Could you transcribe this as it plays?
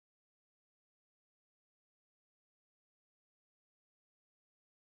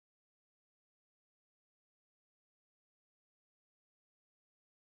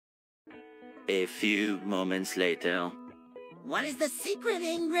A few moments later. What is the secret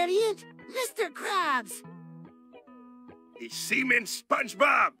ingredient, Mr. Krabs? It's semen,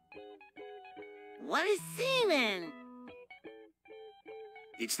 SpongeBob! What is semen?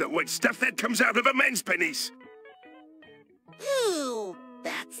 It's the white stuff that comes out of a man's penis. Ew,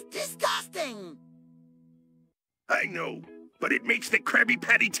 that's disgusting. I know, but it makes the Krabby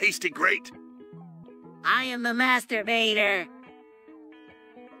Patty tasty great. I am the masturbator.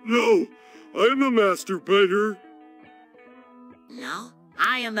 No, I'm the masturbator. No,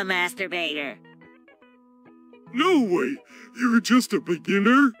 I am the masturbator. No way, you're just a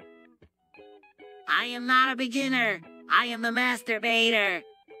beginner. I am not a beginner. I am the masturbator.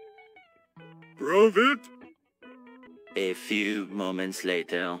 Prove it. A few moments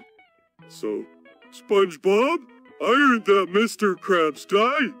later. So, SpongeBob, I heard that Mr. Krabs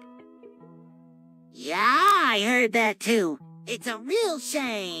died. Yeah, I heard that too. It's a real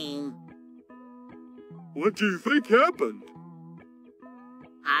shame. What do you think happened?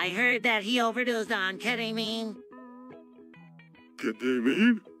 I heard that he overdosed on ketamine.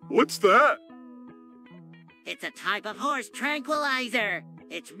 Ketamine? What's that? It's a type of horse tranquilizer.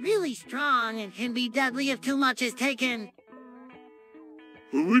 It's really strong and can be deadly if too much is taken.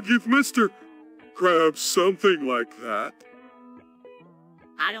 Who would give Mr. Krabs something like that?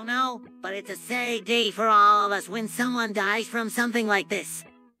 I don't know, but it's a sad day for all of us when someone dies from something like this.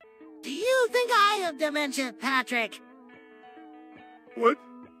 Do you think I have dementia, Patrick? What?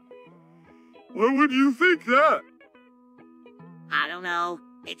 Why would you think that? I don't know.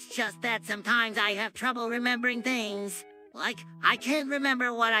 It's just that sometimes I have trouble remembering things. Like, I can't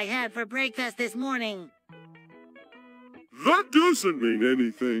remember what I had for breakfast this morning. That doesn't mean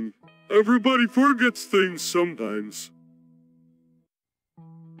anything. Everybody forgets things sometimes.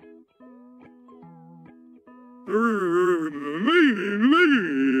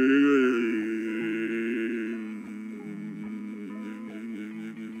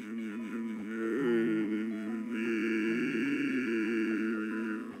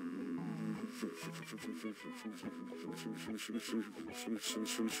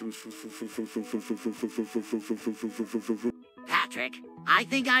 Patrick, I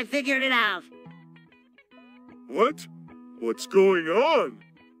think I figured it out. What? What's going on?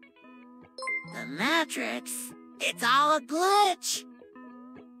 The Matrix. It's all a glitch.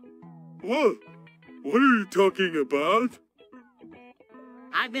 What? What are you talking about?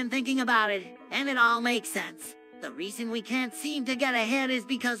 I've been thinking about it, and it all makes sense. The reason we can't seem to get ahead is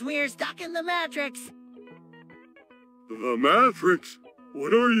because we're stuck in the Matrix. The Matrix?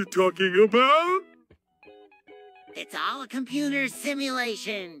 What are you talking about? It's all a computer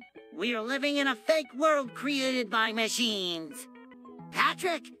simulation. We're living in a fake world created by machines.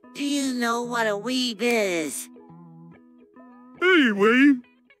 Patrick, do you know what a weeb is? Hey, Wayne.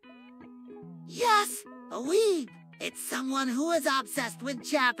 Yes, a weeb. It's someone who is obsessed with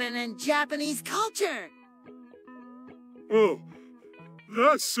Japan and Japanese culture. Oh,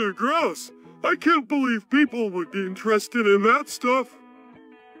 that's so gross. I can't believe people would be interested in that stuff.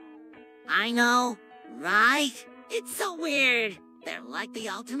 I know, right? It's so weird. They're like the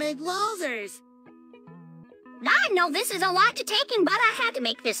ultimate losers. I know this is a lot to take in, but I had to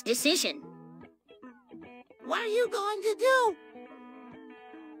make this decision. What are you going to do?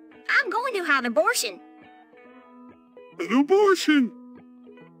 I'm going to have an abortion. An abortion?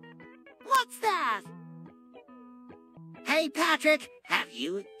 What's that? Hey, Patrick, have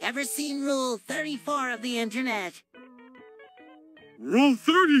you ever seen Rule 34 of the Internet? Rule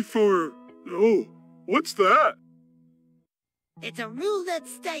 34? No. What's that? It's a rule that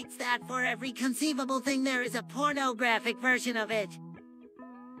states that for every conceivable thing there is a pornographic version of it.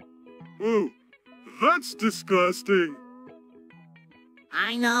 Oh, that's disgusting.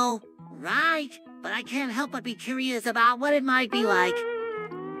 I know, right? But I can't help but be curious about what it might be like.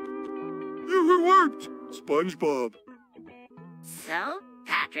 You worked, SpongeBob. So,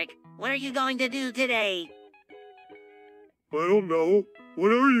 Patrick, what are you going to do today? I don't know.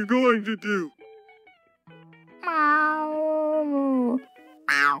 What are you going to do? Meow.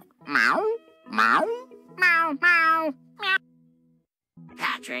 Meow. Meow. Meow. Meow. Meow. Meow.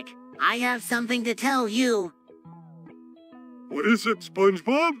 Patrick, I have something to tell you. What is it,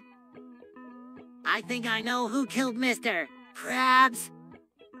 SpongeBob? I think I know who killed Mr. Krabs.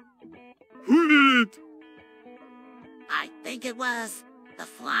 Who did it? I think it was the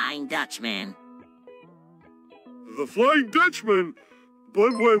Flying Dutchman. The Flying Dutchman?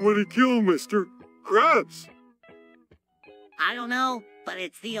 But why would he kill Mr. Krabs? I don't know, but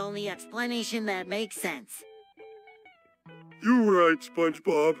it's the only explanation that makes sense. You're right,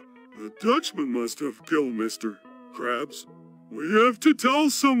 SpongeBob. The Dutchman must have killed Mr. Krabs. We have to tell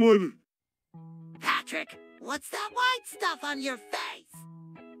someone. Patrick, what's that white stuff on your face?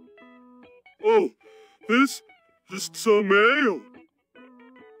 Oh, this? Just some mayo.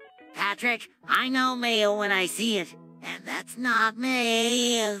 Patrick, I know mayo when I see it, and that's not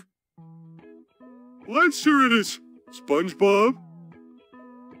mayo. Well, sure it is. SpongeBob?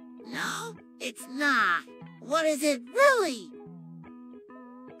 No, it's not. What is it really?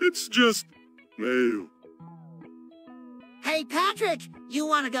 It's just mayo. Hey, Patrick, you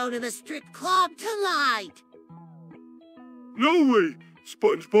want to go to the strip club tonight? No way,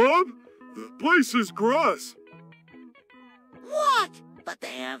 SpongeBob. The place is grass. What? But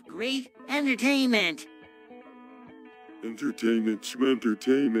they have great entertainment. Entertainment.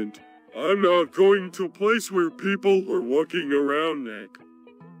 I'm not going to a place where people are walking around, Nick.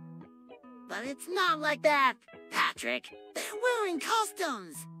 But it's not like that, Patrick. They're wearing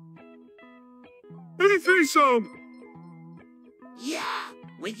costumes. Anything some? Yeah,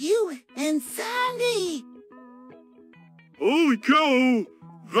 with you and Sandy. Holy cow!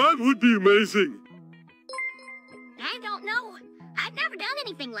 That would be amazing. I don't know. I've never done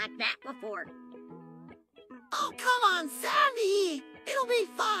anything like that before. Oh, come on, Sandy. It'll be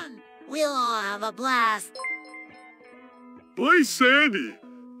fun. We'll all have a blast. Play Sandy.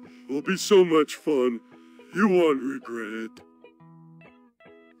 Will be so much fun. You won't regret it.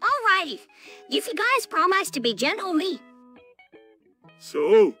 Alrighty. If you guys promise to be gentle with me.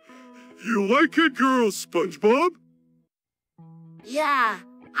 So, you like it, girls, SpongeBob? Yeah,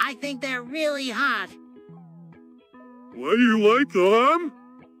 I think they're really hot. Why do you like them?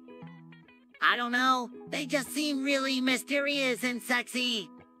 I don't know. They just seem really mysterious and sexy.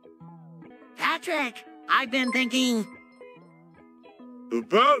 Patrick, I've been thinking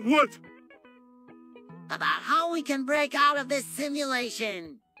About what? about how we can break out of this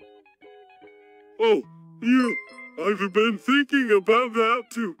simulation. Oh, I've been thinking about that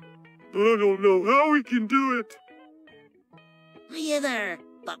too. But I don't know how we can do it. Me either,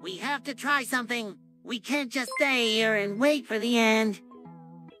 but we have to try something. We can't just stay here and wait for the end.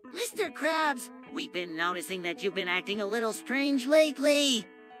 Mr. Krabs, we've been noticing that you've been acting a little strange lately.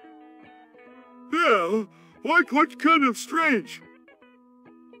 Yeah, like what kind of strange?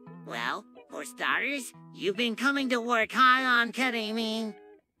 Well, for starters, you've been coming to work high on ketamine.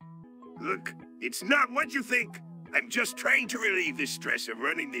 Look, it's not what you think. I'm just trying to relieve the stress of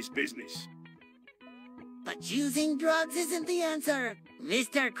running this business. But using drugs isn't the answer.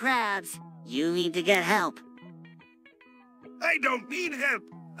 Mr. Krabs, you need to get help. I don't need help.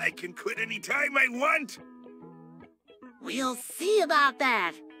 I can quit any time I want. We'll see about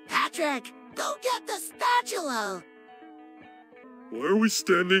that. Patrick, go get the spatula. Why are we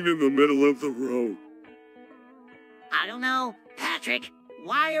standing in the middle of the road? I don't know. Patrick,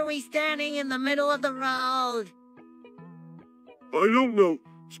 why are we standing in the middle of the road? I don't know,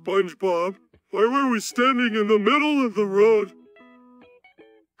 SpongeBob. Why were we standing in the middle of the road?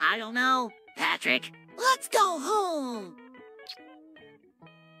 I don't know. Patrick, let's go home.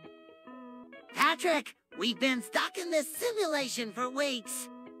 Patrick, we've been stuck in this simulation for weeks.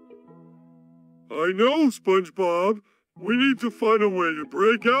 I know, SpongeBob. We need to find a way to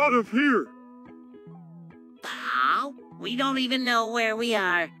break out of here. But how? We don't even know where we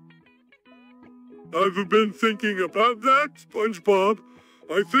are. I've been thinking about that, SpongeBob.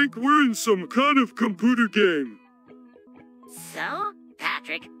 I think we're in some kind of computer game. So,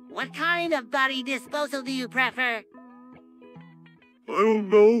 Patrick, what kind of body disposal do you prefer? I don't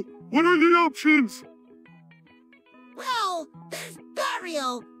know. What are the options? Well, there's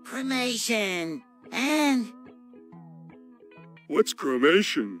burial, cremation, and What's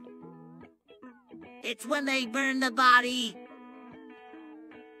cremation? it's when they burn the body.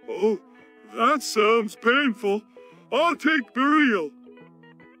 Oh, that sounds painful. I'll take burial.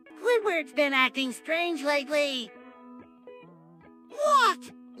 Squidward's been acting strange lately.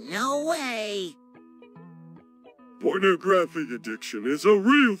 What? No way. Pornographic addiction is a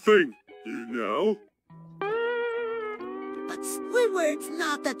real thing, you know. But Squidward's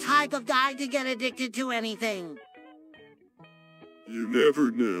not the type of guy to get addicted to anything. You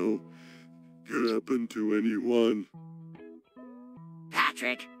never know. Could happen to anyone.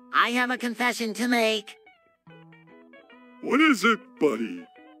 Patrick, I have a confession to make. What is it, buddy?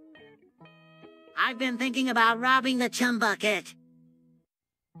 I've been thinking about robbing the chum bucket.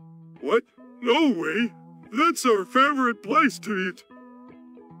 What? No way. That's our favorite place to eat.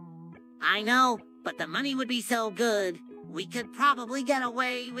 I know, but the money would be so good. We could probably get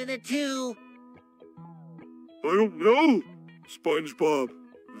away with it too. I don't know, SpongeBob.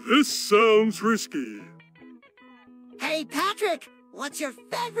 This sounds risky. Hey, Patrick, what's your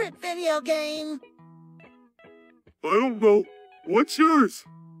favorite video game? I don't know. What's yours?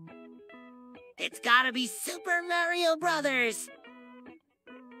 It's gotta be Super Mario Brothers.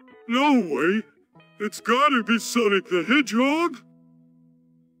 No way. It's gotta be Sonic the Hedgehog.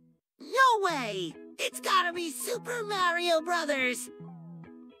 No way. It's gotta be Super Mario Brothers.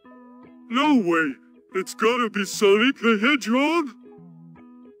 No way. It's gotta be Sonic the Hedgehog.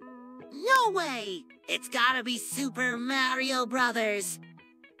 No way. It's gotta be Super Mario Brothers.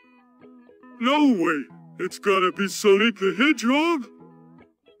 No way. It's gotta be Sonic the Hedgehog.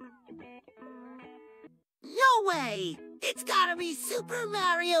 No way. It's gotta be Super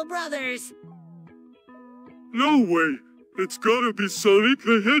Mario Brothers. No way. It's gotta be Sonic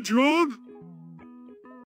the Hedgehog.